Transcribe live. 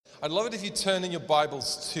I'd love it if you turn in your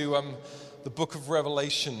Bibles to the book of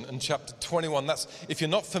Revelation and chapter 21. That's, if you're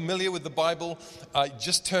not familiar with the Bible,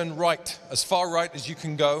 just turn right, as far right as you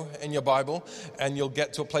can go in your Bible, and you'll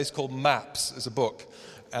get to a place called Maps as a book.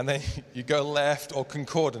 And then you go left, or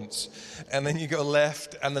Concordance, and then you go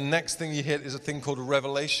left, and the next thing you hit is a thing called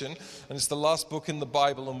Revelation, and it's the last book in the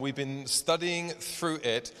Bible, and we've been studying through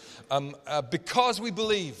it because we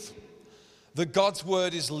believe that God's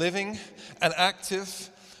Word is living and active,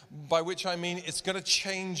 by which I mean it's going to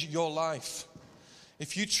change your life.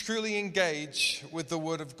 If you truly engage with the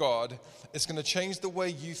Word of God, it's going to change the way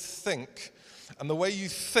you think. And the way you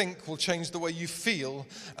think will change the way you feel,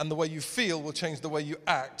 and the way you feel will change the way you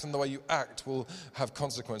act, and the way you act will have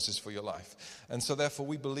consequences for your life. And so therefore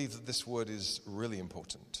we believe that this word is really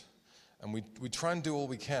important. And we try and do all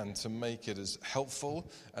we can to make it as helpful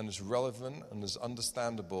and as relevant and as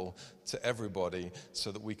understandable to everybody,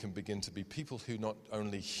 so that we can begin to be people who not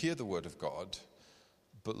only hear the word of God,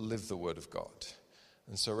 but live the word of God.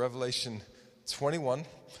 And so Revelation 21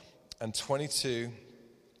 and 22,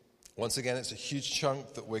 once again, it's a huge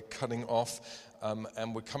chunk that we're cutting off,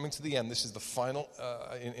 and we're coming to the end. This is the final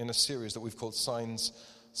in a series that we've called Sign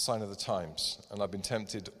of the Times. And I've been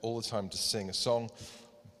tempted all the time to sing a song,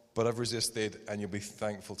 but I've resisted, and you'll be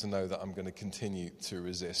thankful to know that I'm going to continue to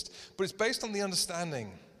resist. But it's based on the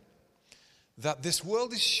understanding that this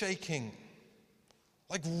world is shaking,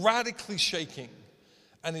 like radically shaking,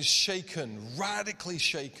 and is shaken, radically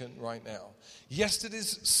shaken right now.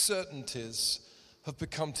 Yesterday's certainties have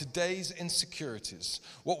become today's insecurities.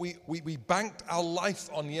 What we banked our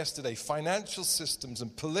life on yesterday, financial systems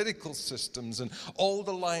and political systems and old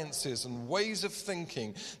alliances and ways of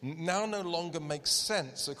thinking, now no longer make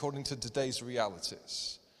sense according to today's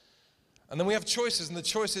realities. And then we have choices, and the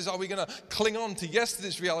choice is, are we going to cling on to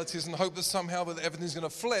yesterday's realities and hope that somehow that everything's going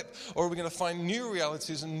to flip, or are we going to find new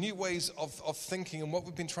realities and new ways of thinking? And what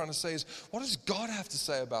we've been trying to say is, what does God have to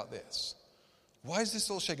say about this? Why is this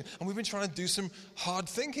all shaking? And we've been trying to do some hard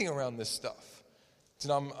thinking around this stuff. You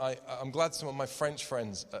know, I'm glad some of my French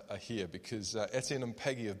friends are here, because Etienne and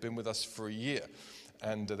Peggy have been with us for a year.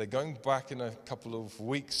 And they're going back in a couple of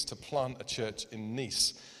weeks to plant a church in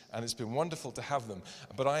Nice. And it's been wonderful to have them.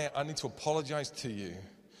 But I need to apologize to you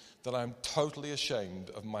that I'm totally ashamed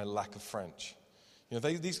of my lack of French. You know,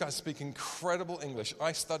 these guys speak incredible English.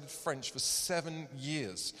 I studied French for 7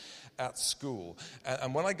 years at school.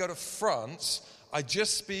 And when I go to France, I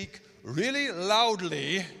just speak really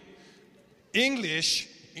loudly English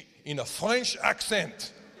in a French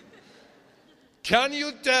accent. Can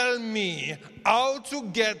you tell me how to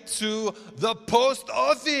get to the post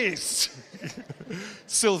office?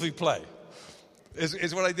 Sylvie play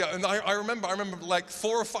is what I do. And I remember like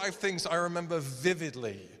 4 or 5 things I remember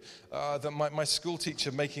vividly. That my school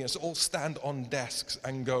teacher making us all stand on desks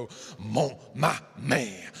and go, mon, ma,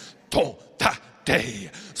 me, ton, ta, te,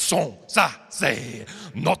 son, sa, se,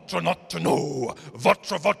 notre, no,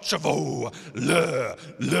 votre, vo,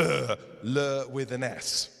 le with an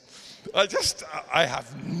S. I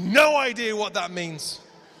have no idea what that means.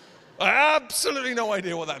 I have absolutely no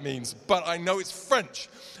idea what that means, but I know it's French.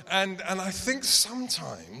 And I think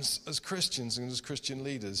sometimes as Christians and as Christian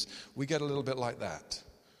leaders, we get a little bit like that.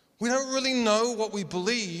 We don't really know what we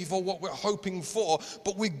believe or what we're hoping for,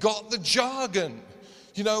 but we got the jargon.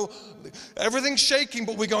 You know, everything's shaking,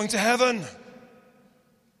 but we're going to heaven.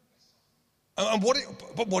 And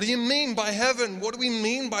what do you mean by heaven? What do we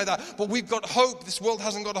mean by that? But we've got hope. This world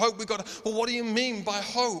hasn't got hope. Well, what do you mean by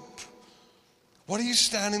hope? What are you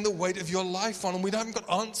standing the weight of your life on? And we haven't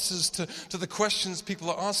got answers to the questions people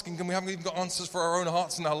are asking, and we haven't even got answers for our own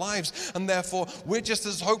hearts and our lives. And therefore, we're just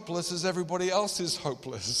as hopeless as everybody else is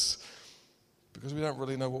hopeless, because we don't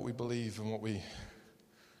really know what we believe and what we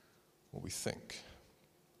think.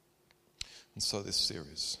 And so this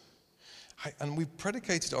series. And we've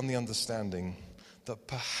predicated on the understanding that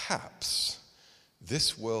perhaps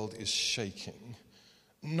this world is shaking,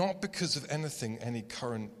 not because of anything any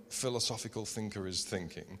current philosophical thinker is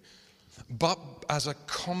thinking, but as a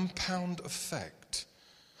compound effect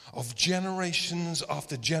of generations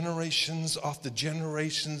after generations after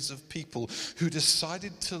generations of people who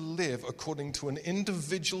decided to live according to an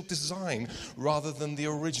individual design rather than the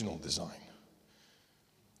original design.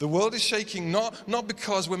 The world is shaking not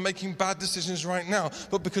because we're making bad decisions right now,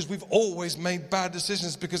 but because we've always made bad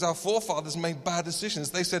decisions, because our forefathers made bad decisions.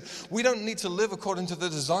 They said, we don't need to live according to the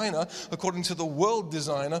designer, according to the world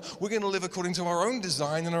designer. We're going to live according to our own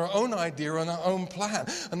design and our own idea and our own plan.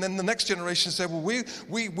 And then the next generation said, well,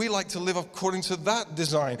 we like to live according to that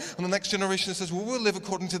design. And the next generation says, well, we'll live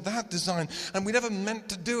according to that design. And we never meant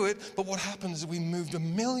to do it, but what happens is we moved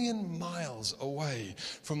 1,000,000 miles away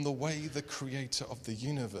from the way the creator of the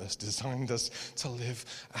universe designed us to live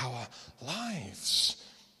our lives.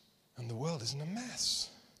 And the world is in a mess.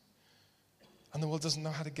 And the world doesn't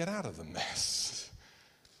know how to get out of the mess.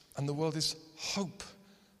 And the world is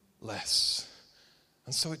hopeless.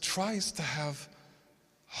 And so it tries to have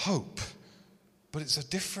hope. But it's a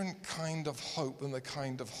different kind of hope than the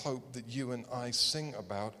kind of hope that you and I sing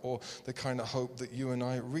about, or the kind of hope that you and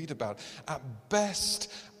I read about. At best,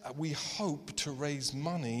 we hope to raise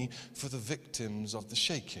money for the victims of the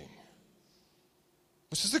shaking,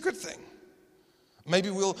 which is a good thing.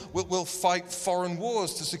 Maybe we'll fight foreign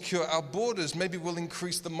wars to secure our borders. Maybe we'll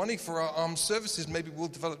increase the money for our armed services. Maybe we'll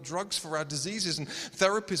develop drugs for our diseases and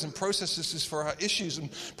therapies and processes for our issues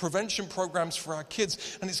and prevention programs for our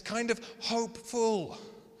kids. And it's kind of hopeful.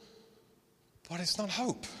 But it's not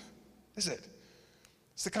hope, is it?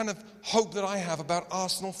 It's the kind of hope that I have about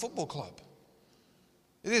Arsenal Football Club.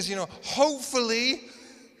 It is, hopefully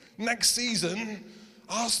next season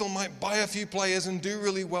Arsenal might buy a few players and do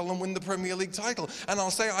really well and win the Premier League title. And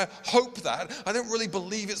I'll say I hope that. I don't really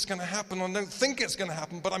believe it's going to happen. I don't think it's going to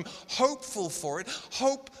happen, but I'm hopeful for it.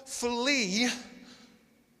 Hopefully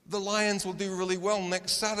the Lions will do really well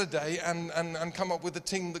next Saturday and come up with a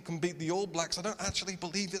team that can beat the All Blacks. I don't actually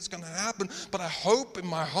believe it's going to happen, but I hope in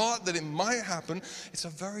my heart that it might happen. It's a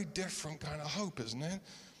very different kind of hope, isn't it?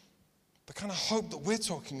 The kind of hope that we're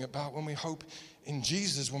talking about when we hope in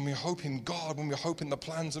Jesus, when we hope in God, when we hope in the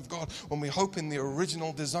plans of God, when we hope in the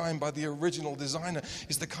original design by the original designer,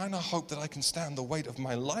 is the kind of hope that I can stand the weight of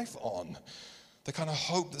my life on. The kind of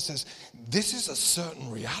hope that says, this is a certain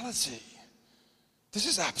reality. This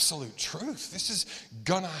is absolute truth. This is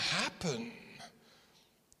gonna happen.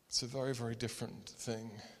 It's a very, very different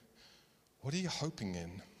thing. What are you hoping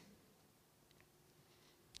in?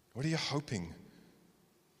 What are you hoping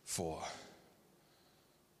for?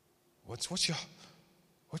 What's your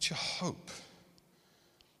hope?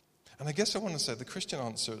 And I guess I want to say the Christian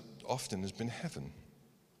answer often has been heaven.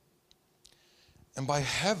 And by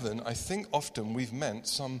heaven, I think often we've meant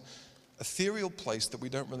some ethereal place that we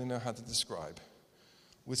don't really know how to describe,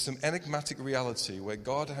 with some enigmatic reality where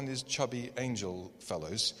God and his chubby angel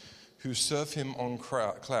fellows who serve him on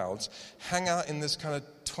clouds hang out in this kind of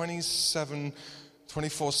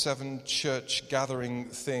 24/7 church gathering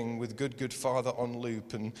thing with Good Father on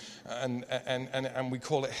loop, and we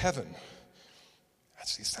call it heaven.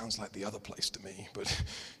 Actually, it sounds like the other place to me, but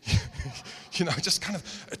just kind of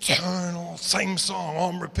eternal, same song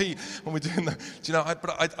on repeat when we're doing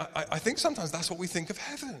I think sometimes that's what we think of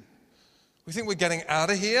heaven. We think we're getting out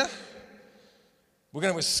of here. We're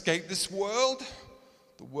going to escape this world.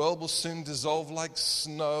 The world will soon dissolve like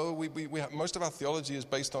snow. We have, most of our theology is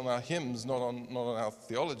based on our hymns, not on our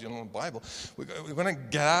theology, not on the Bible. We're going to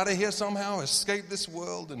get out of here somehow, escape this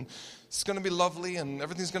world, and it's going to be lovely, and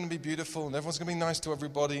everything's going to be beautiful, and everyone's going to be nice to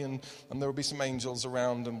everybody, and there will be some angels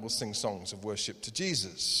around, and we'll sing songs of worship to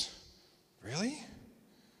Jesus. Really?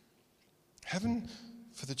 Heaven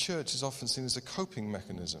for the church is often seen as a coping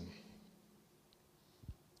mechanism,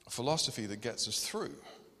 a philosophy that gets us through.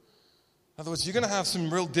 In other words, you're going to have some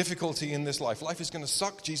real difficulty in this life. Life is going to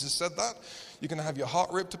suck. Jesus said that. You're going to have your heart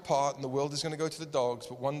ripped apart and the world is going to go to the dogs.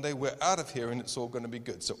 But one day we're out of here and it's all going to be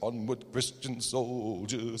good. So onward, Christian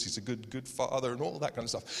soldiers. He's a good father and all that kind of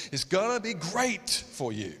stuff. It's going to be great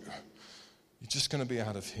for you. You're just going to be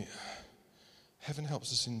out of here. Heaven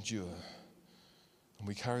helps us endure. And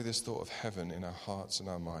we carry this thought of heaven in our hearts and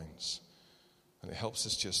our minds. And it helps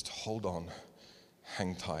us just hold on,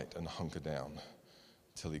 hang tight and hunker down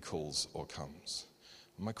till he calls or comes.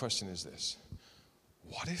 And my question is this: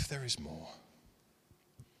 what if there is more?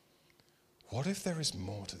 What if there is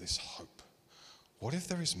more to this hope? What if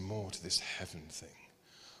there is more to this heaven thing?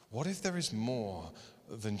 What if there is more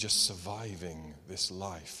than just surviving this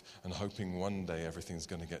life and hoping one day everything's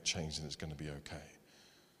going to get changed and it's going to be okay?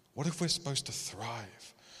 What if we're supposed to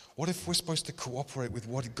thrive? What if we're supposed to cooperate with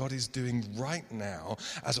what God is doing right now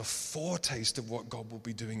as a foretaste of what God will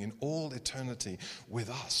be doing in all eternity with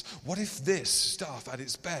us? What if this stuff at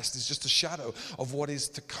its best is just a shadow of what is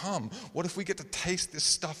to come? What if we get to taste this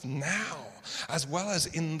stuff now as well as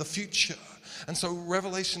in the future? And so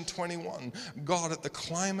Revelation 21, God at the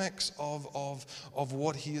climax of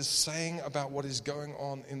what he is saying about what is going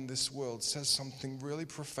on in this world says something really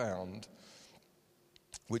profound,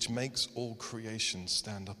 which makes all creation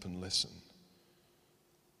stand up and listen.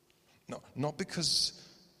 No, not because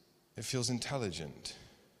it feels intelligent,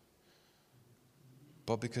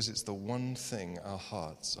 but because it's the one thing our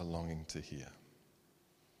hearts are longing to hear.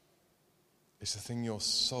 It's the thing your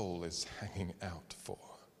soul is hanging out for.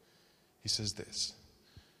 He says this,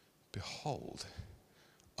 "Behold,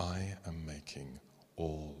 I am making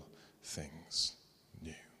all things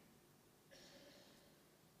new."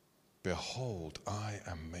 Behold, I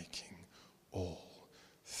am making all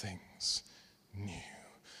things new.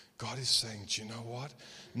 God is saying, do you know what?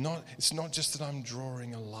 It's not just that I'm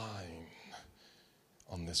drawing a line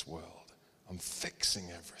on this world. I'm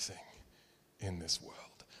fixing everything in this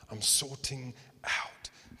world. I'm sorting out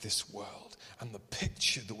this world. And the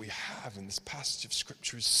picture that we have in this passage of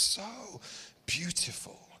Scripture is so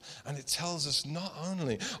beautiful. And it tells us not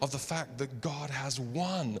only of the fact that God has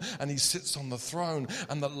won and he sits on the throne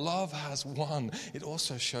and that love has won, it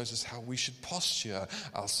also shows us how we should posture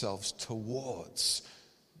ourselves towards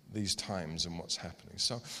these times and what's happening.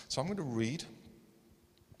 So I'm going to read.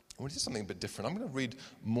 I want to do something a bit different. I'm going to read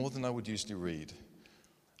more than I would usually read.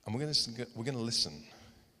 And we're going to listen.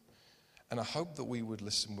 And I hope that we would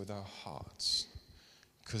listen with our hearts,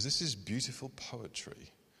 because this is beautiful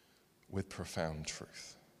poetry with profound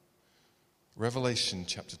truth. Revelation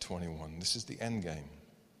chapter 21. This is the end game.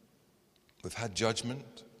 We've had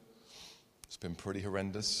judgment. It's been pretty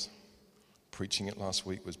horrendous. Preaching it last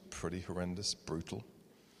week was pretty horrendous, brutal.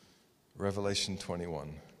 Revelation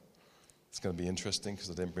 21. It's going to be interesting because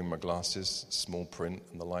I didn't bring my glasses, small print,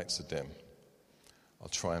 and the lights are dim. I'll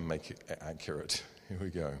try and make it accurate. Here we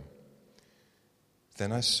go.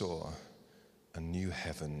 Then I saw a new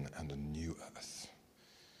heaven and a new earth.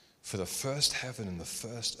 For the first heaven and the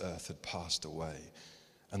first earth had passed away,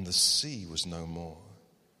 and the sea was no more.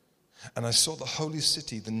 And I saw the holy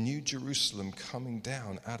city, the new Jerusalem, coming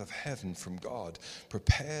down out of heaven from God,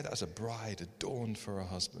 prepared as a bride adorned for her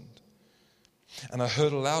husband. And I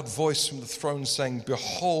heard a loud voice from the throne saying,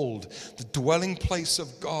 "Behold, the dwelling place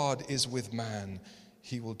of God is with man.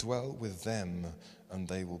 He will dwell with them, and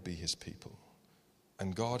they will be his people.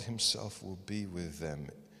 And God himself will be with them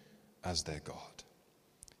as their God.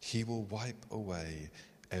 He will wipe away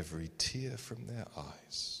every tear from their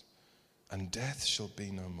eyes, and death shall be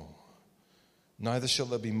no more. Neither shall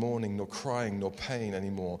there be mourning, nor crying, nor pain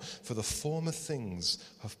anymore, for the former things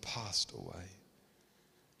have passed away."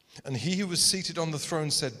 And he who was seated on the throne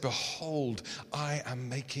said, "Behold, I am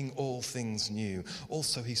making all things new."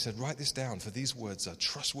 Also he said, "Write this down, for these words are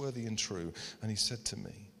trustworthy and true." And he said to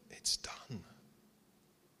me, "It's done.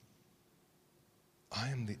 I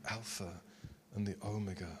am the Alpha and the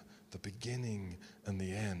Omega, the beginning and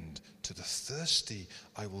the end. To the thirsty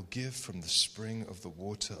I will give from the spring of the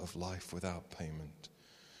water of life without payment.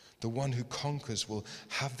 The one who conquers will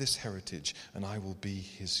have this heritage, and I will be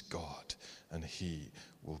his God, and he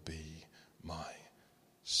will be my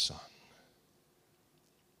son."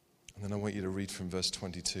 And then I want you to read from verse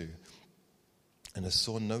 22. "And I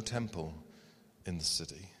saw no temple in the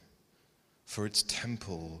city, for its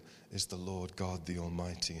temple is the Lord God the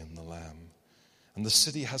Almighty and the Lamb. And the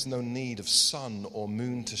city has no need of sun or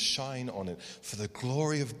moon to shine on it, for the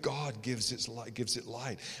glory of God gives it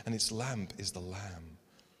light, and its lamp is the Lamb.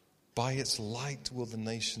 By its light will the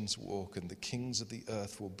nations walk, and the kings of the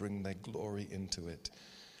earth will bring their glory into it.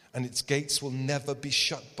 And its gates will never be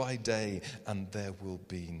shut by day, and there will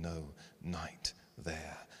be no night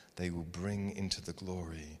there. They will bring into the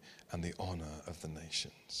glory and the honor of the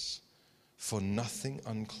nations. For nothing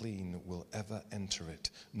unclean will ever enter it,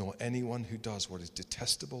 nor anyone who does what is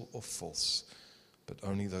detestable or false, but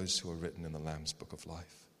only those who are written in the Lamb's book of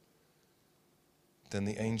life. Then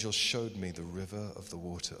the angel showed me the river of the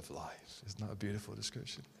water of life." Isn't that a beautiful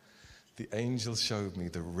description? The angel showed me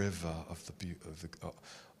the river of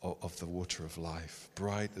the water of life,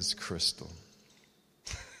 bright as crystal.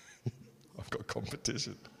 I've got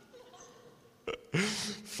competition.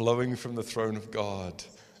 Flowing from the throne of God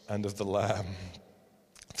and of the Lamb,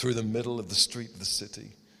 through the middle of the street of the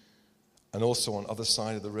city. And also on the other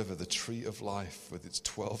side of the river, the tree of life with its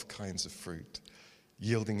 12 kinds of fruit,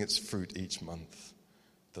 yielding its fruit each month.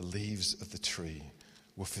 The leaves of the tree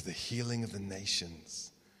were for the healing of the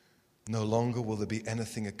nations. No longer will there be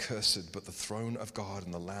anything accursed, but the throne of God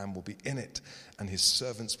and the Lamb will be in it, and his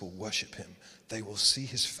servants will worship him. They will see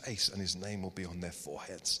his face, and his name will be on their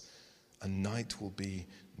foreheads. And night will be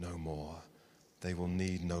no more. They will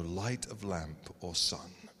need no light of lamp or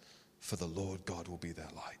sun, for the Lord God will be their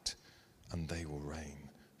light, and they will reign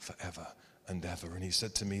forever and ever. And he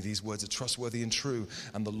said to me, these words are trustworthy and true,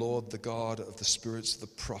 and the Lord, the God of the spirits of the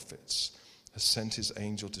prophets, has sent his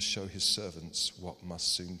angel to show his servants what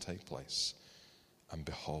must soon take place. And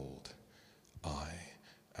behold, I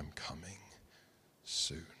am coming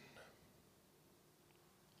soon.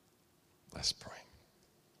 Let's pray.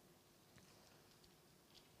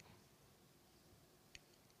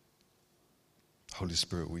 Holy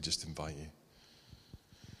Spirit, we just invite you.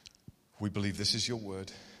 We believe this is your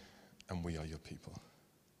word, and we are your people.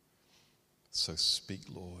 So speak,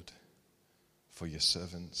 Lord, for your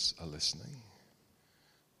servants are listening.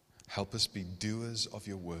 Help us be doers of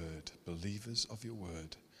your word, believers of your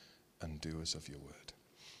word, and doers of your word.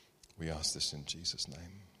 We ask this in Jesus'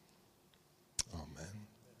 name. Amen.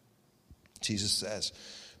 Jesus says,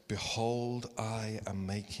 behold, I am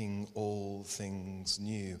making all things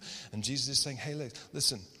new. And Jesus is saying, hey,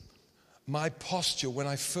 listen, my posture when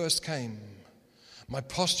I first came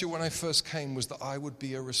was that I would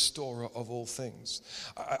be a restorer of all things.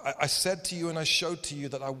 I said to you and I showed to you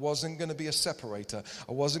that I wasn't going to be a separator.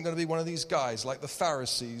 I wasn't going to be one of these guys like the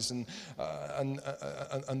Pharisees and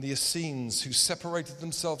the Essenes who separated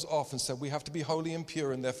themselves off and said, we have to be holy and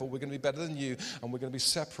pure, and therefore we're going to be better than you, and we're going to be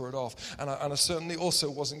separate off. And I certainly also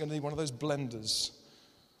wasn't going to be one of those blenders.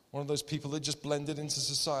 One of those people that just blended into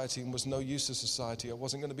society and was no use to society. I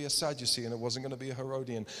wasn't going to be a Sadducee and I wasn't going to be a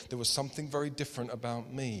Herodian. There was something very different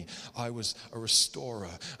about me. I was a restorer,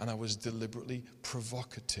 and I was deliberately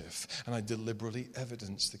provocative, and I deliberately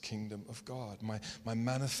evidenced the kingdom of God. My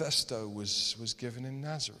manifesto was given in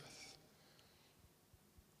Nazareth.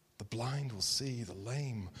 The blind will see, the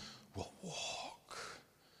lame will walk.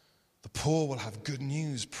 The poor will have good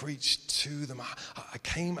news preached to them. I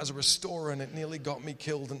came as a restorer, and it nearly got me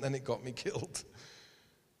killed, and then it got me killed.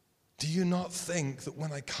 Do you not think that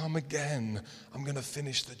when I come again, I'm going to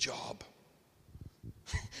finish the job?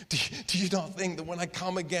 Do you not think that when I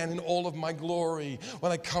come again in all of my glory,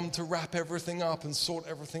 when I come to wrap everything up and sort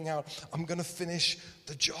everything out, I'm going to finish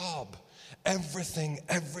the job? Everything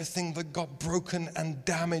that got broken and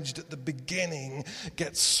damaged at the beginning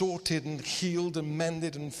gets sorted and healed and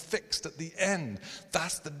mended and fixed at the end.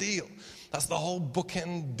 That's the deal. That's the whole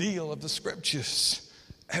bookend deal of the scriptures.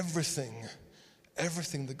 Everything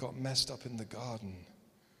that got messed up in the garden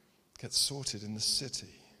gets sorted in the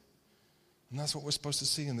city. And that's what we're supposed to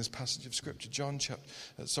see in this passage of scripture.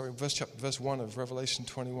 Verse 1 of Revelation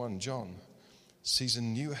 21. John sees a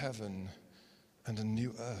new heaven and a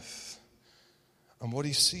new earth. And what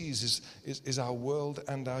he sees is our world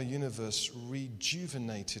and our universe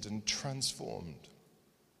rejuvenated and transformed.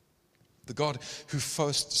 The God who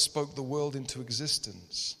first spoke the world into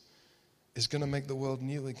existence is going to make the world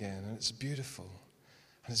new again, and it's beautiful.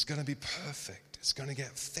 And it's going to be perfect. It's going to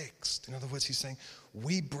get fixed. In other words, he's saying,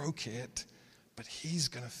 we broke it, but he's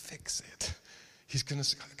going to fix it. He's going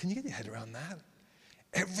to, can you get your head around that?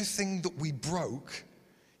 Everything that we broke,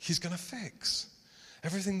 he's going to fix.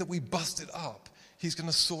 Everything that we busted up, he's going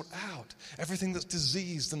to sort out. Everything that's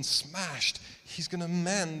diseased and smashed, he's going to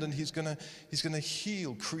mend, and he's going to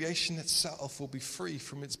heal. Creation itself will be free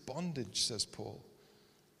from its bondage, says Paul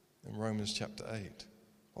in Romans chapter 8.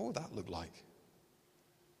 What would that look like?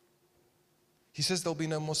 He says there'll be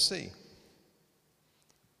no more sea.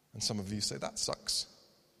 And some of you say, that sucks,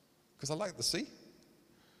 because I like the sea.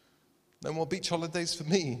 No more beach holidays for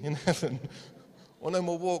me in heaven. Or no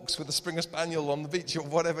more walks with a Springer Spaniel on the beach or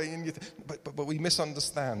whatever. But we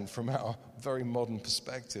misunderstand from our very modern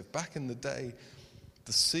perspective. Back in the day,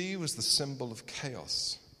 the sea was the symbol of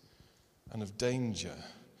chaos and of danger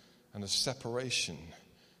and of separation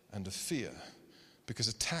and of fear, because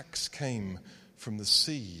attacks came from the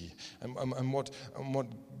sea. And what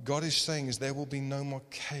God is saying is there will be no more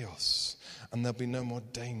chaos, and there'll be no more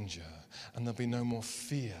danger, and there'll be no more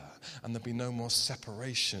fear, and there'll be no more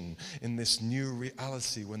separation in this new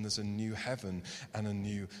reality when there's a new heaven and a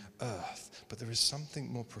new earth. But there is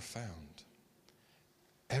something more profound.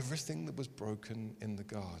 Everything that was broken in the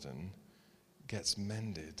garden gets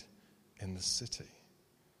mended in the city.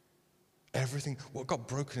 Everything, what got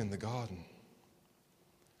broken in the garden?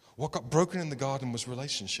 What got broken in the garden was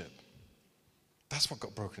relationship. That's what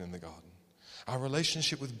got broken in the garden. Our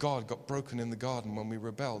relationship with God got broken in the garden when we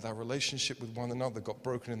rebelled. Our relationship with one another got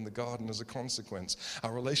broken in the garden as a consequence.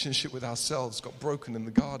 Our relationship with ourselves got broken in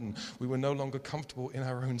the garden. We were no longer comfortable in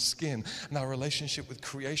our own skin. And our relationship with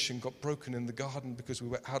creation got broken in the garden because we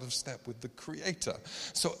were out of step with the Creator.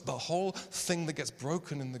 So the whole thing that gets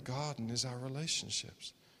broken in the garden is our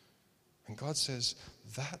relationships. And God says,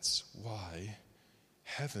 that's why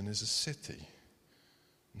heaven is a city,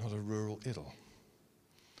 not a rural idyll.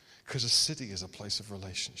 Because a city is a place of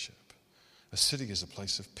relationship. A city is a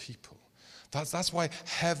place of people. That's why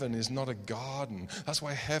heaven is not a garden. That's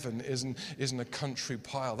why heaven isn't a country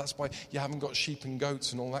pile. That's why you haven't got sheep and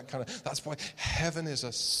goats and all that kind of. That's why heaven is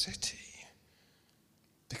a city.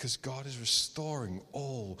 Because God is restoring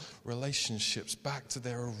all relationships back to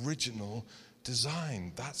their original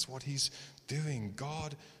design. That's what he's doing.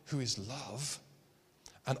 God, who is love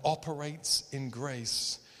and operates in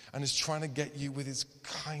grace, and is trying to get you with his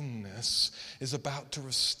kindness, is about to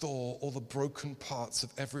restore all the broken parts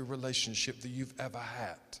of every relationship that you've ever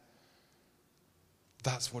had.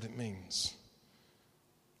 That's what it means.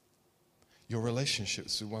 Your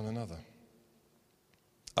relationships with one another.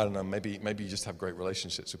 I don't know, maybe you just have great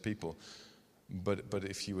relationships with people, but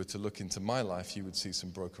if you were to look into my life, you would see some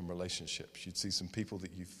broken relationships. You'd see some people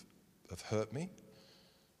that have hurt me,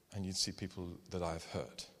 and you'd see people that I've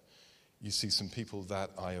hurt. You see some people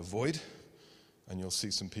that I avoid, and you'll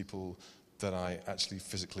see some people that I actually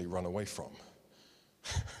physically run away from.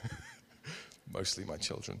 Mostly my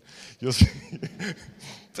children. You'll see.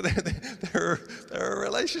 But there are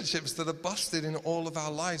relationships that are busted in all of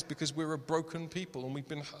our lives because we're a broken people and we've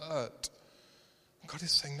been hurt. God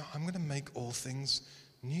is saying, no, I'm going to make all things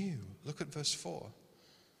new. Look at verse 4.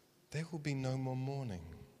 There will be no more mourning.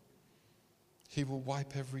 He will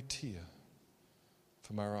wipe every tear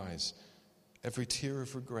from our eyes. Every tear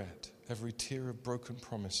of regret, every tear of broken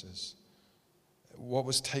promises, what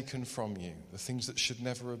was taken from you, the things that should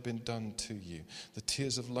never have been done to you, the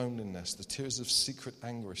tears of loneliness, the tears of secret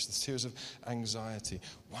anguish, the tears of anxiety.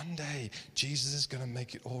 One day, Jesus is going to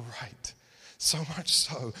make it all right. So much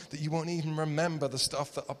so that you won't even remember the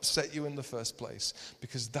stuff that upset you in the first place,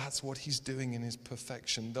 because that's what he's doing in his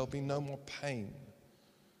perfection. There'll be no more pain,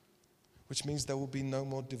 which means there will be no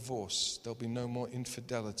more divorce. There'll be no more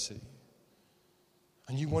infidelity.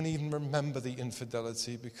 And you won't even remember the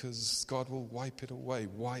infidelity because God will wipe it away,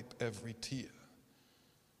 wipe every tear.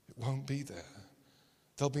 It won't be there.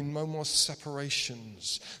 There'll be no more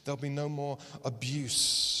separations. There'll be no more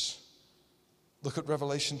abuse. Look at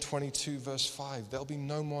Revelation 22, verse 5. There'll be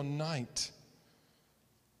no more night.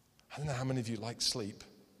 I don't know how many of you like sleep,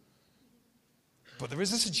 but there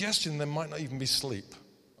is a suggestion there might not even be sleep.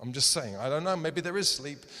 I'm just saying, I don't know, maybe there is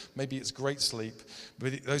sleep, maybe it's great sleep.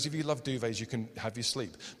 But those of you who love duvets, you can have your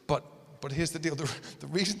sleep. But here's the deal, the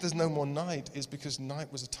reason there's no more night is because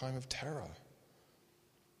night was a time of terror.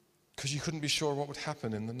 Because you couldn't be sure what would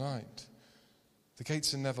happen in the night. The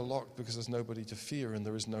gates are never locked because there's nobody to fear and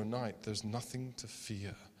there is no night. There's nothing to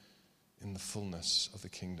fear in the fullness of the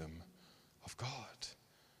kingdom of God.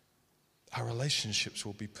 Our relationships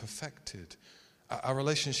will be perfected. Our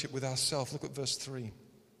relationship with ourselves, look at verse 3.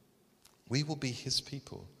 We will be his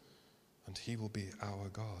people, and he will be our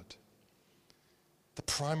God. The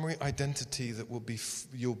primary identity that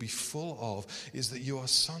you'll be full of is that you are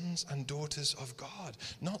sons and daughters of God,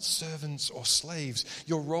 not servants or slaves.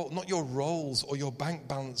 Not your roles or your bank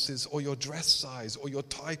balances or your dress size or your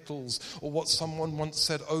titles or what someone once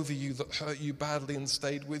said over you that hurt you badly and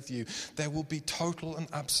stayed with you. There will be total and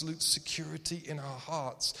absolute security in our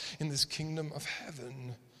hearts in this kingdom of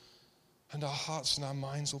heaven. And our hearts and our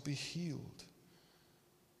minds will be healed.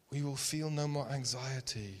 We will feel no more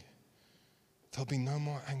anxiety. There'll be no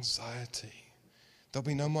more anxiety. There'll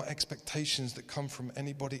be no more expectations that come from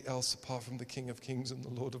anybody else apart from the King of Kings and the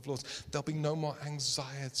Lord of Lords. There'll be no more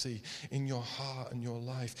anxiety in your heart and your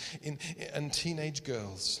life. And teenage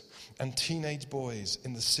girls and teenage boys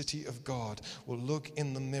in the city of God will look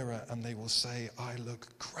in the mirror and they will say, I look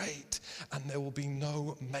great. And there will be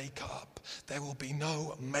no makeup. There will be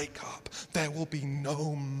no makeup. There will be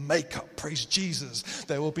no makeup. Praise Jesus.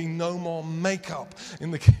 There will be no more makeup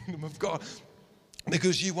in the kingdom of God.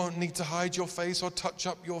 Because you won't need to hide your face or touch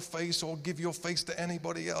up your face or give your face to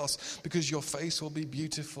anybody else, because your face will be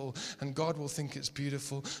beautiful and God will think it's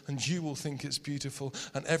beautiful and you will think it's beautiful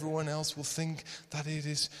and everyone else will think that it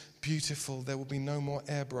is beautiful. There will be no more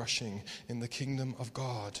airbrushing in the kingdom of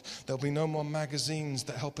God. There'll be no more magazines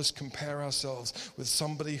that help us compare ourselves with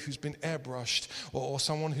somebody who's been airbrushed or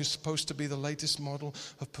someone who's supposed to be the latest model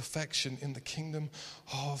of perfection in the kingdom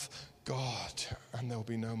of God. And there'll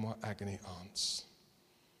be no more agony aunts.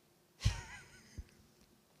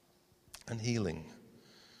 and healing.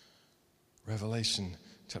 Revelation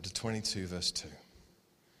chapter 22, verse 2.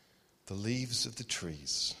 The leaves of the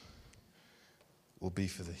trees will be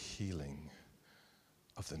for the healing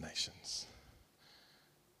of the nations.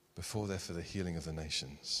 Before they're for the healing of the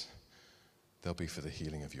nations, they'll be for the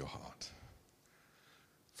healing of your heart,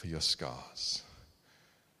 for your scars,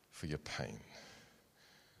 for your pain,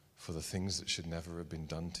 for the things that should never have been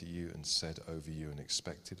done to you and said over you and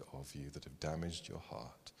expected of you that have damaged your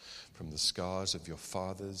heart, from the scars of your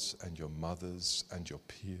fathers and your mothers and your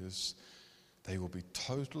peers. They will be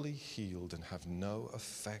totally healed and have no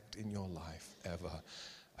effect in your life ever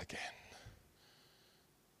again.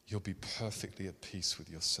 You'll be perfectly at peace with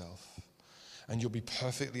yourself. And you'll be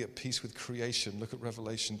perfectly at peace with creation. Look at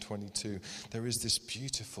Revelation 22. There is this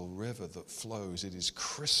beautiful river that flows. It is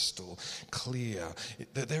crystal clear.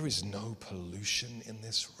 There is no pollution in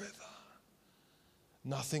this river.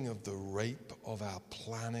 Nothing of the rape of our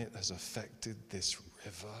planet has affected this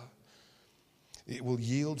river. It will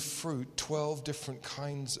yield fruit, 12 different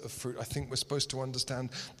kinds of fruit. I think we're supposed to understand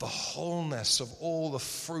the wholeness of all the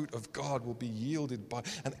fruit of God will be yielded by,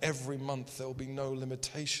 and every month there will be no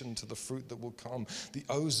limitation to the fruit that will come. The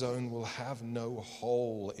ozone will have no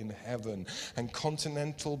hole in heaven, and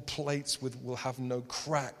continental plates will have no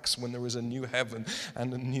cracks when there is a new heaven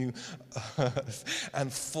and a new earth,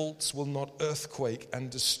 and faults will not earthquake and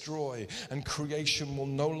destroy, and creation will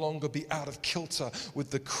no longer be out of kilter with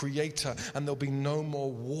the Creator, and there'll be no more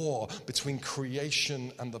war between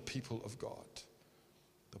creation and the people of God.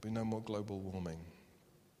 There'll be no more global warming.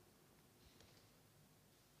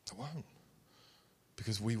 There won't.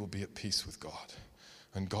 Because we will be at peace with God.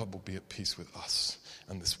 And God will be at peace with us.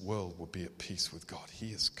 And this world will be at peace with God.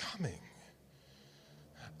 He is coming.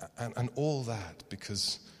 And all that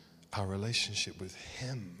because our relationship with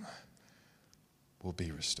Him will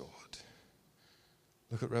be restored.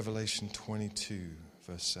 Look at Revelation 22,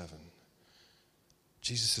 verse 7.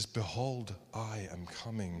 Jesus says, behold, I am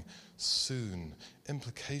coming soon.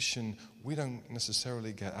 Implication, we don't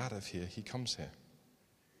necessarily get out of here. He comes here.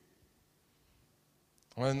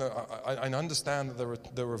 I understand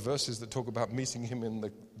that there are verses that talk about meeting him in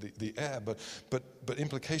the air, but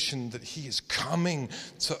implication that he is coming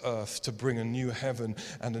to earth to bring a new heaven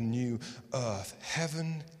and a new earth.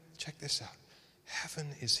 Heaven, check this out. Heaven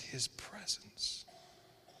is his presence.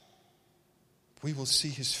 We will see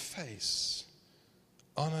his face.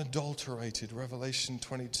 Unadulterated, Revelation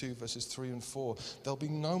 22 verses 3 and 4. There'll be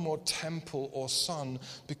no more temple or sun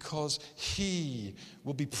because he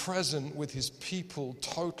will be present with his people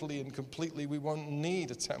totally and completely. We won't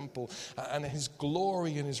need a temple, and his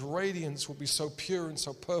glory and his radiance will be so pure and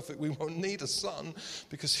so perfect. We won't need a sun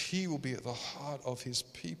because he will be at the heart of his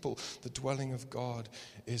people. The dwelling of God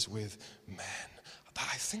is with men.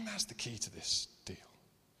 I think that's the key to this deal.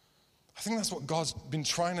 I think that's what God's been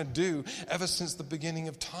trying to do ever since the beginning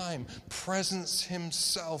of time. Presence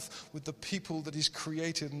himself with the people that he's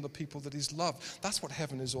created and the people that he's loved. That's what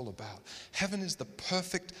heaven is all about. Heaven is the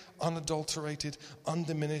perfect, unadulterated,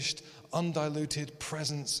 undiminished, undiluted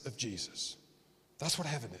presence of Jesus. That's what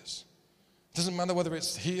heaven is. It doesn't matter whether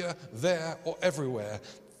it's here, there, or everywhere.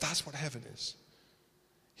 That's what heaven is.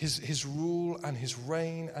 His rule and his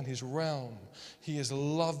reign and his realm. He is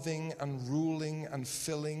loving and ruling and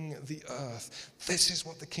filling the earth. This is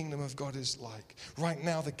what the kingdom of God is like. Right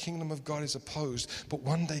now, the kingdom of God is opposed, but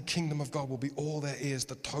one day, kingdom of God will be all there is,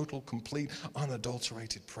 the total, complete,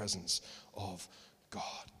 unadulterated presence of God.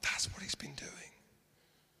 That's what he's been doing.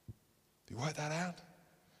 Do you work that out?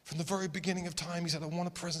 From the very beginning of time, he said, I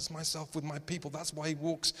want to presence myself with my people. That's why he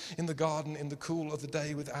walks in the garden in the cool of the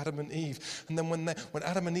day with Adam and Eve. And then when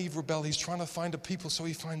Adam and Eve rebel, he's trying to find a people, so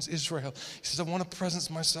he finds Israel. He says, I want to presence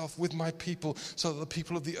myself with my people so that the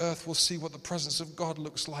people of the earth will see what the presence of God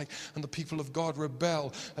looks like. And the people of God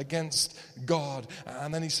rebel against God.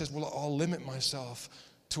 And then he says, well, I'll limit myself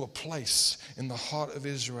to a place in the heart of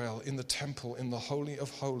Israel, in the temple, in the Holy of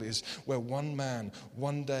Holies, where one man,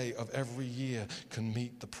 one day of every year can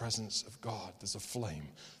meet the presence of God. There's a flame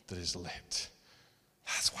that is lit.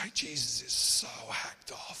 That's why Jesus is so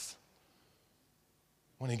hacked off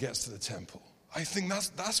when he gets to the temple. I think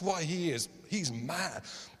that's why he's mad.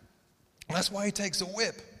 That's why he takes a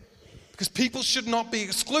whip. Because people should not be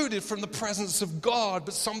excluded from the presence of God,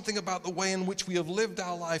 but something about the way in which we have lived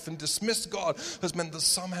our life and dismissed God has meant that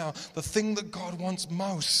somehow the thing that God wants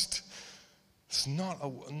most is not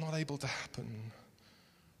able to happen.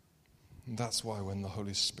 And that's why when the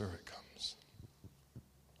Holy Spirit comes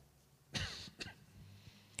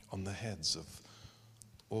on the heads of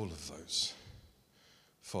all of those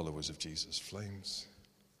followers of Jesus, flames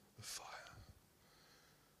of fire,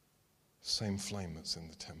 same flame that's in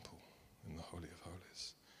the temple in the Holy of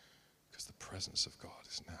Holies, because the presence of God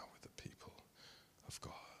is now with the people of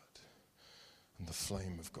God. And the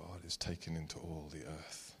flame of God is taken into all the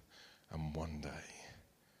earth. And one day,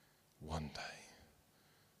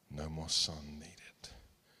 no more sun needed,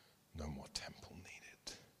 no more temple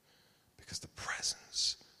needed, because the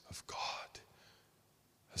presence of God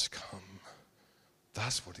has come.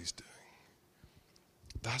 That's what he's doing.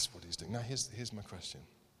 That's what he's doing. Now here's my question.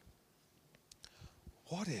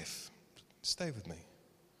 What if, stay with me,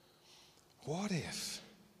 what if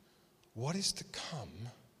what is to come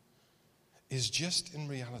is just in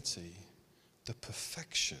reality the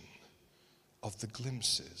perfection of the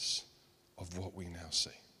glimpses of what we now see?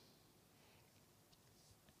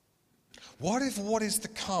 What if what is to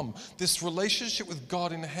come, this relationship with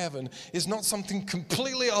God in heaven, is not something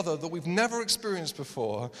completely other that we've never experienced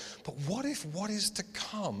before, but what if what is to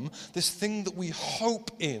come, this thing that we hope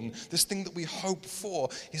in, this thing that we hope for,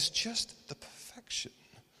 is just the perfection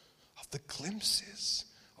of the glimpses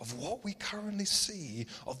of what we currently see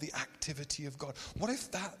of the activity of God? What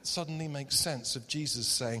if that suddenly makes sense of Jesus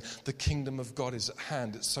saying, the kingdom of God is at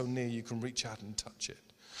hand, it's so near you can reach out and touch it?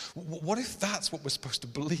 What if that's what we're supposed to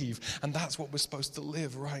believe and that's what we're supposed to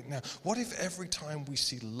live right now? What if every time we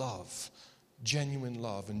see love, genuine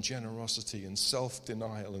love and generosity and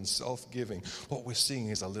self-denial and self-giving, what we're seeing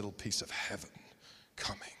is a little piece of heaven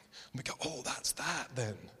coming? And we go, oh, that's that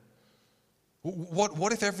then.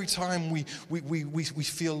 What if every time we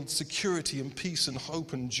feel security and peace and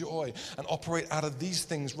hope and joy and operate out of these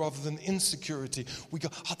things rather than insecurity, we go,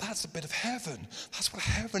 oh, that's a bit of heaven. That's what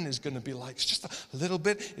heaven is going to be like. It's just a little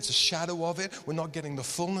bit. It's a shadow of it. We're not getting the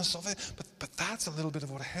fullness of it, but that's a little bit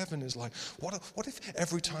of what heaven is like. What if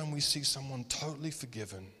every time we see someone totally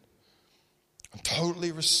forgiven and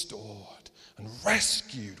totally restored and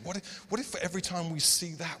rescued, what if every time we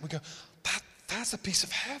see that, we go, that's a piece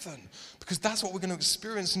of heaven, because that's what we're going to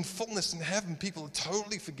experience in fullness in heaven. People are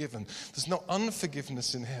totally forgiven. There's no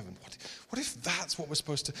unforgiveness in heaven. What if that's what we're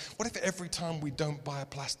supposed to? What if every time we don't buy a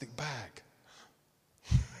plastic bag?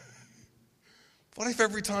 What if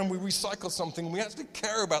every time we recycle something, we actually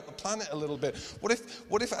care about the planet a little bit? What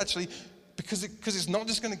if actually, because it's not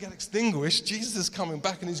just going to get extinguished, Jesus is coming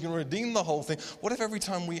back and he's going to redeem the whole thing. What if every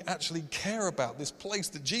time we actually care about this place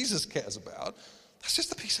that Jesus cares about, that's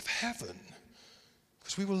just a piece of heaven?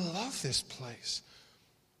 Because we will love this place.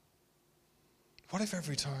 What if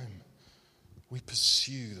every time we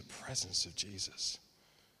pursue the presence of Jesus?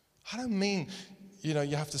 I don't mean, you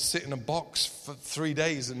have to sit in a box for 3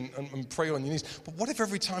 days and pray on your knees. But what if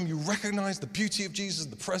every time you recognize the beauty of Jesus,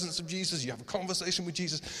 the presence of Jesus, you have a conversation with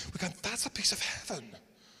Jesus, we go, that's a piece of heaven.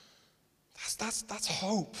 That's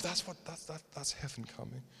hope. That's heaven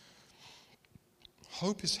coming.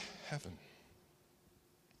 Hope is heaven.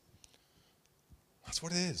 That's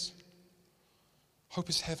what it is. Hope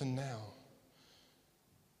is heaven now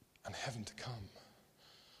and heaven to come.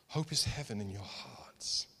 Hope is heaven in your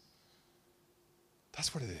hearts.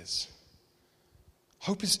 That's what it is.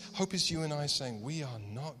 Hope is you and I saying, we are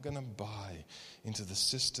not going to buy into the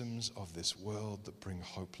systems of this world that bring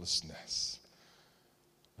hopelessness.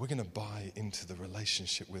 We're going to buy into the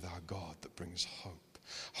relationship with our God that brings hope.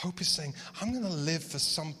 Hope is saying, I'm going to live for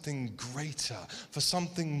something greater, for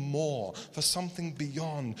something more, for something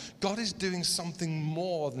beyond. God is doing something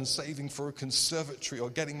more than saving for a conservatory or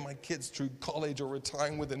getting my kids through college or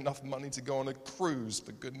retiring with enough money to go on a cruise,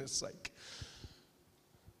 for goodness sake.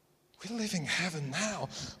 We're living heaven now,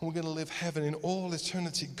 and we're going to live heaven in all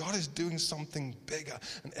eternity. God is doing something bigger,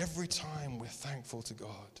 and every time we're thankful to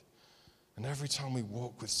God, and every time we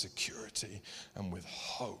walk with security and with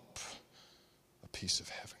hope, a piece of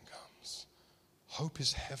heaven comes. Hope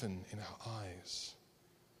is heaven in our eyes.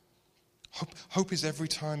 Hope is every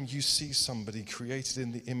time you see somebody created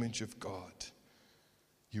in the image of God,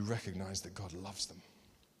 you recognize that God loves them.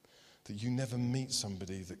 That you never meet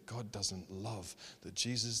somebody that God doesn't love, that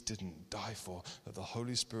Jesus didn't die for, that the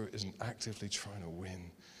Holy Spirit isn't actively trying to win.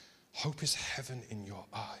 Hope is heaven in your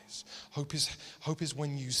eyes. Hope is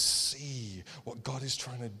when you see what God is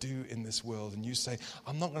trying to do in this world and you say,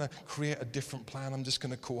 I'm not going to create a different plan. I'm just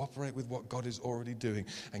going to cooperate with what God is already doing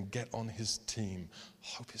and get on his team.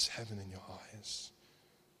 Hope is heaven in your eyes.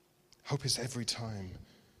 Hope is every time.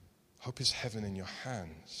 Hope is heaven in your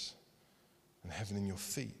hands and heaven in your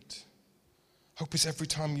feet. Hope is every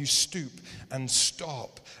time you stoop and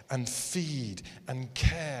stop and feed and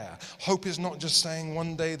care. Hope is not just saying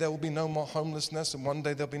one day there will be no more homelessness and one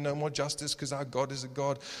day there'll be no more justice because our God is a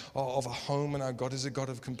God of a home and our God is a God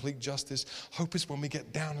of complete justice. Hope is when we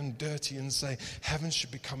get down and dirty and say heaven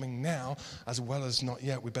should be coming now as well as not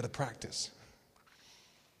yet. We better practice.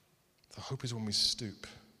 So hope is when we stoop,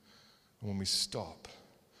 And when we stop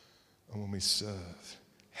and when we serve,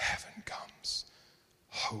 heaven comes.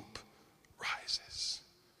 Hope rises.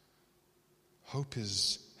 Hope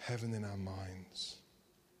is heaven in our minds.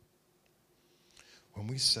 When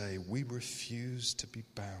we say we refuse to be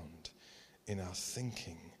bound in our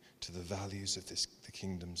thinking to the values of the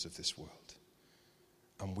kingdoms of this world,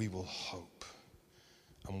 and we will hope,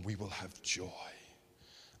 and we will have joy,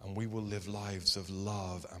 and we will live lives of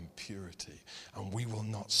love and purity, and we will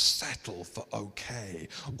not settle for okay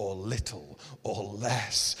or little or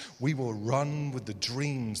less. We will run with the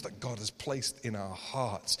dreams that God has placed in our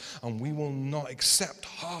hearts, and we will not accept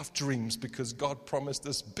half dreams because God promised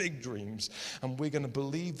us big dreams, and we're going to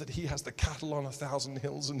believe that he has the cattle on 1,000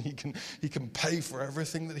 hills and he can pay for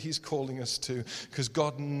everything that he's calling us to, because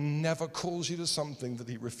God never calls you to something that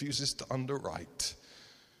he refuses to underwrite.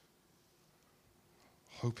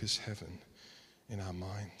 Hope is heaven in our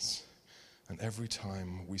minds. And every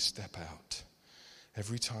time we step out,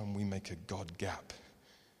 every time we make a God gap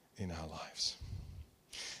in our lives,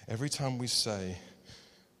 every time we say,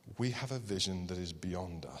 we have a vision that is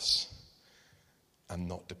beyond us and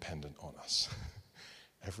not dependent on us,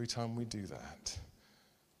 every time we do that,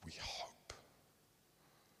 we hope.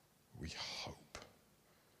 We hope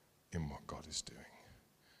in what God is doing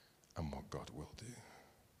and what God will do.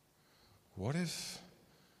 What if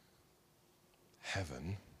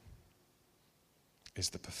heaven is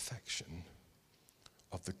the perfection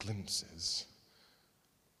of the glimpses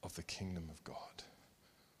of the kingdom of God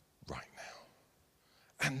right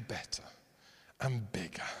now? And better, and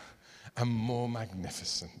bigger, and more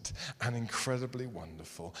magnificent, and incredibly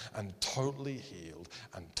wonderful, and totally healed,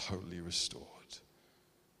 and totally restored.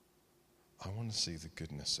 I want to see the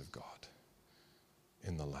goodness of God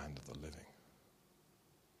in the land of the living.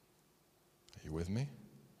 Are you with me?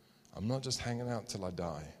 I'm not just hanging out till I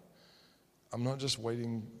die. I'm not just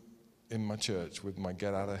waiting in my church with my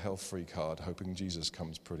get out of hell free card hoping Jesus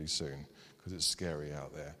comes pretty soon, because it's scary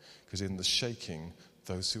out there. Because in the shaking,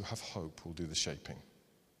 those who have hope will do the shaping.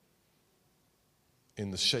 In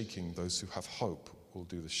the shaking, those who have hope will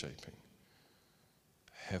do the shaping.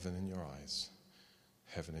 Heaven in your eyes,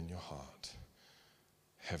 heaven in your heart,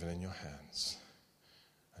 heaven in your hands,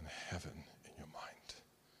 and heaven in your mind.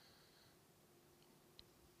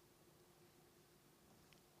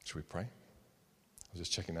 Should we pray? I was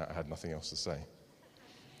just checking out. I had nothing else to say.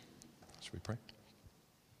 Should we pray?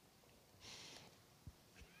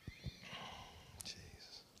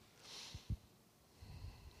 Jesus.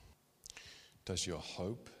 Does your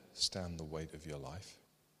hope stand the weight of your life?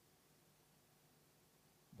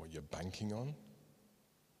 What you're banking on?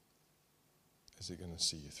 Is it going to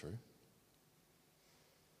see you through?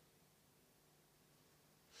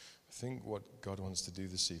 I think what God wants to do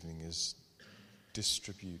this evening is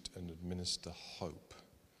distribute and administer hope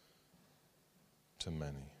to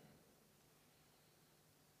many.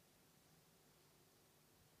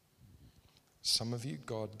 Some of you,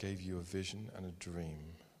 God gave you a vision and a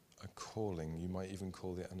dream, a calling, you might even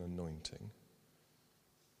call it an anointing,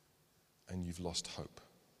 and you've lost hope.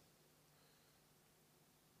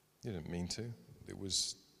 You didn't mean to. It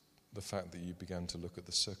was the fact that you began to look at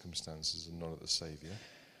the circumstances and not at the Savior,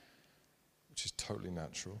 which is totally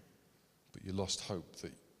natural. But you lost hope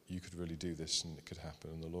that you could really do this and it could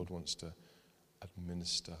happen. And the Lord wants to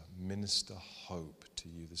minister hope to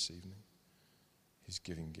you this evening. He's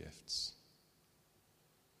giving gifts.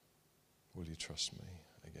 Will you trust me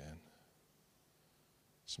again?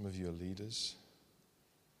 Some of you are leaders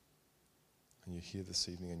and you're here this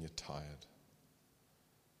evening and you're tired.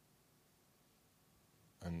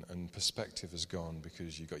 And perspective has gone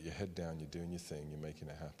because you got your head down, you're doing your thing, you're making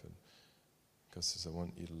it happen. God says, I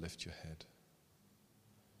want you to lift your head.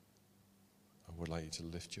 I would like you to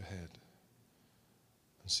lift your head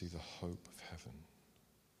and see the hope of heaven.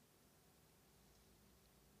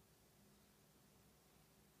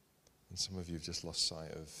 And some of you have just lost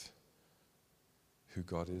sight of who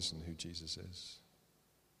God is and who Jesus is.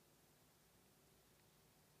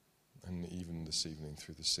 And even this evening,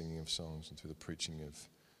 through the singing of songs and through the preaching of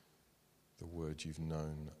the word, you've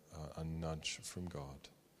known a nudge from God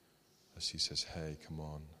as he says, hey, come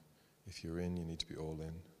on. If you're in, you need to be all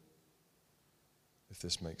in. If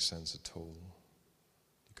this makes sense at all,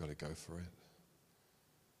 you've got to go for it.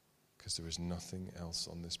 Because there is nothing else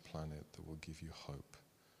on this planet that will give you hope,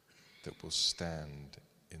 that will stand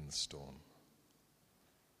in the storm.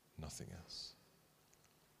 Nothing else.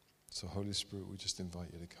 So Holy Spirit, we just invite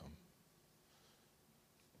you to come.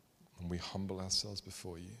 And we humble ourselves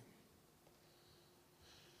before you.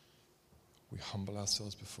 We humble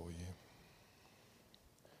ourselves before you.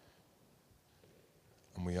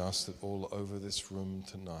 And we ask that all over this room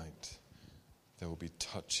tonight, there will be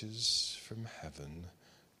touches from heaven,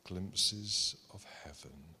 glimpses of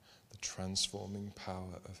heaven, the transforming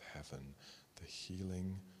power of heaven, the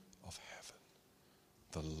healing of heaven,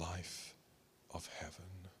 the life of heaven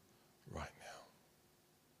right now.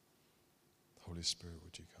 Holy Spirit,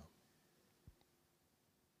 would you come?